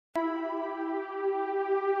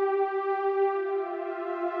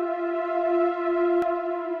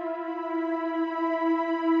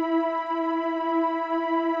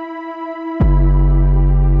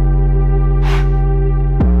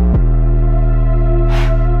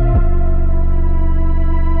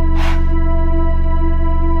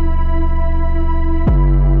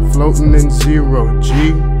1 and 0, G.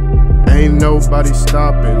 Ain't nobody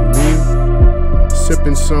stopping me.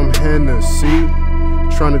 Sipping some Hennessy,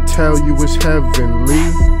 trying to tell you it's heavenly.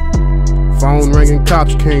 Phone ringing,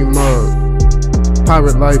 cops came up.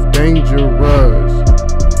 Pirate life dangerous.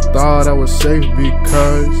 Thought I was safe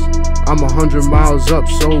because I'm 100 miles up,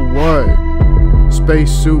 so what?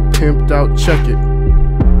 Spacesuit pimped out, check it.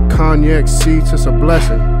 Cognac seats, it's a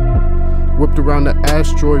blessing. Whipped around the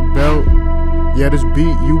asteroid belt. Yeah, this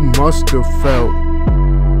beat you must have felt.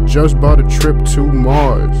 Just bought a trip to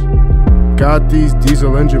Mars. Got these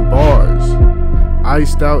diesel engine bars.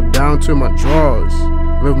 Iced out down to my drawers.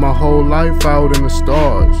 Live my whole life out in the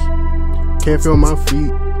stars. Can't feel my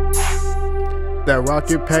feet. That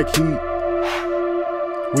rocket pack heat.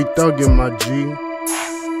 We thuggin' my G.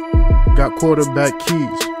 Got quarterback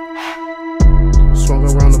keys. Swung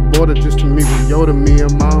around the border just to meet with Yoda. Me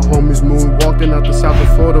and my homies moonwalking out the south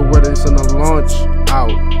of Florida, where it's in a launch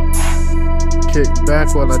out. Kick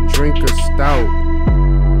back while I drink a stout.